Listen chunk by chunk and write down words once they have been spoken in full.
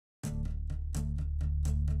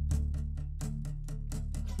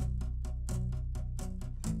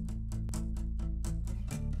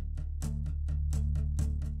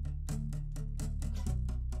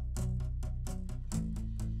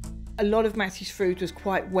A lot of Matthew's food was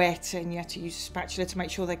quite wet and you had to use a spatula to make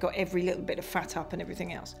sure they got every little bit of fat up and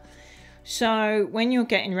everything else. So when you're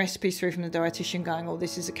getting recipes through from the dietitian going, oh,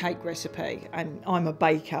 this is a cake recipe, and I'm a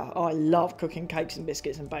baker, I love cooking cakes and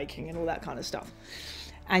biscuits and baking and all that kind of stuff.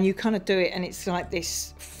 And you kind of do it and it's like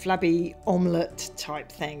this flabby omelette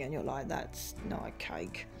type thing and you're like, that's not a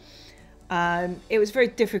cake. It was very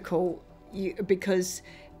difficult because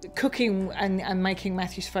cooking and making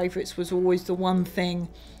Matthew's favourites was always the one thing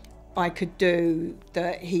I could do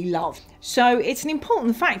that he loved. So it's an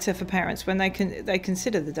important factor for parents when they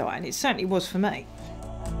consider the diet, and it certainly was for me.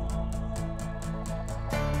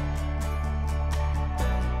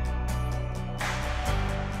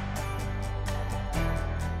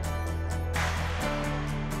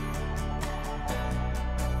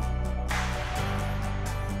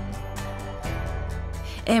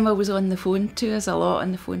 Emma was on the phone to us a lot,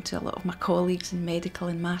 on the phone to a lot of my colleagues in medical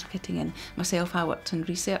and marketing, and myself, I worked in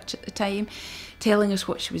research at the time, telling us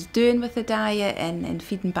what she was doing with the diet and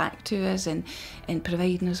feeding back to us and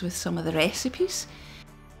providing us with some of the recipes.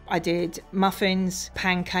 I did muffins,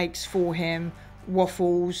 pancakes for him,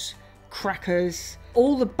 waffles, crackers,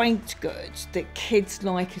 all the baked goods that kids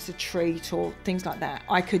like as a treat or things like that,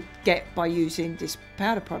 I could get by using this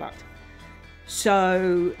powder product.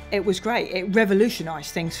 So it was great. It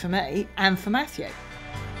revolutionised things for me and for Matthew.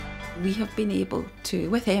 We have been able to,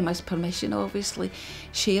 with Emma's permission obviously,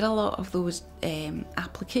 share a lot of those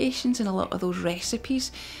applications and a lot of those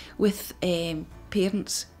recipes with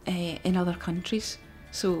parents in other countries.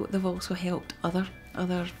 So they've also helped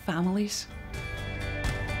other families.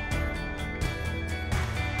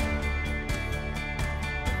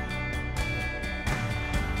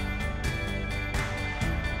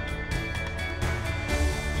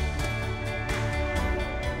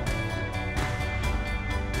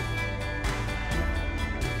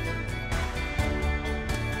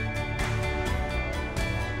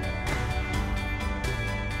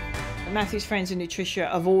 Matthew's Friends and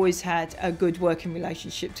Nutritia have always had a good working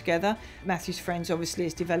relationship together. Matthew's Friends obviously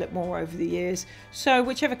has developed more over the years. So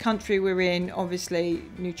whichever country we're in, obviously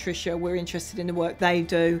Nutritia, we're interested in the work they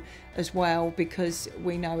do as well because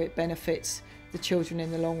we know it benefits the children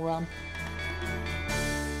in the long run.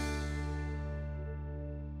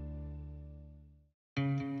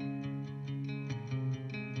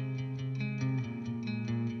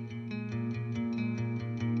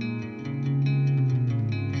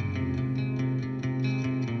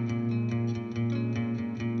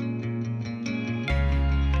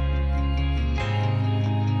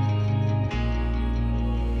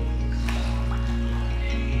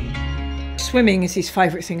 Swimming is his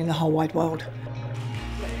favourite thing in the whole wide world.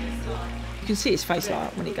 You can see his face light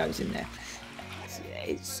up when he goes in there.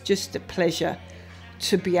 It's just a pleasure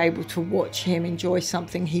to be able to watch him enjoy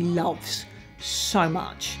something he loves so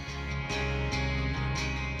much.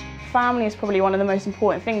 Family is probably one of the most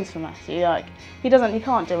important things for Matthew. Like he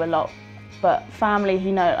can't do a lot, but family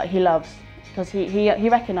he loves because he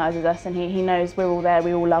recognises us and he knows we're all there,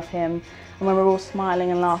 we all love him, and when we're all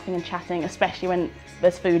smiling and laughing and chatting, especially when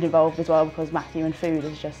there's food involved as well, because Matthew and food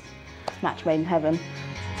is just match made in heaven.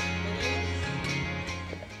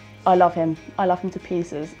 I love him to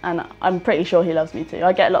pieces, and I'm pretty sure he loves me too.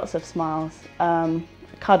 I get lots of smiles,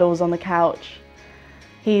 cuddles on the couch.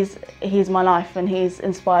 He's my life and he's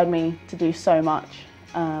inspired me to do so much.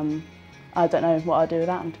 I don't know what I'd do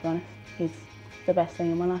without him, to be honest. He's the best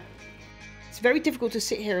thing in my life. It's very difficult to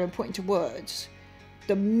sit here and put into words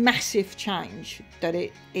the massive change that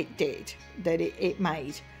it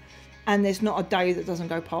made. And there's not a day that doesn't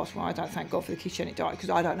go past where I don't thank God for the ketogenic diet, because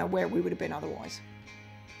I don't know where we would have been otherwise.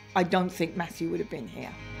 I don't think Matthew would have been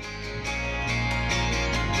here.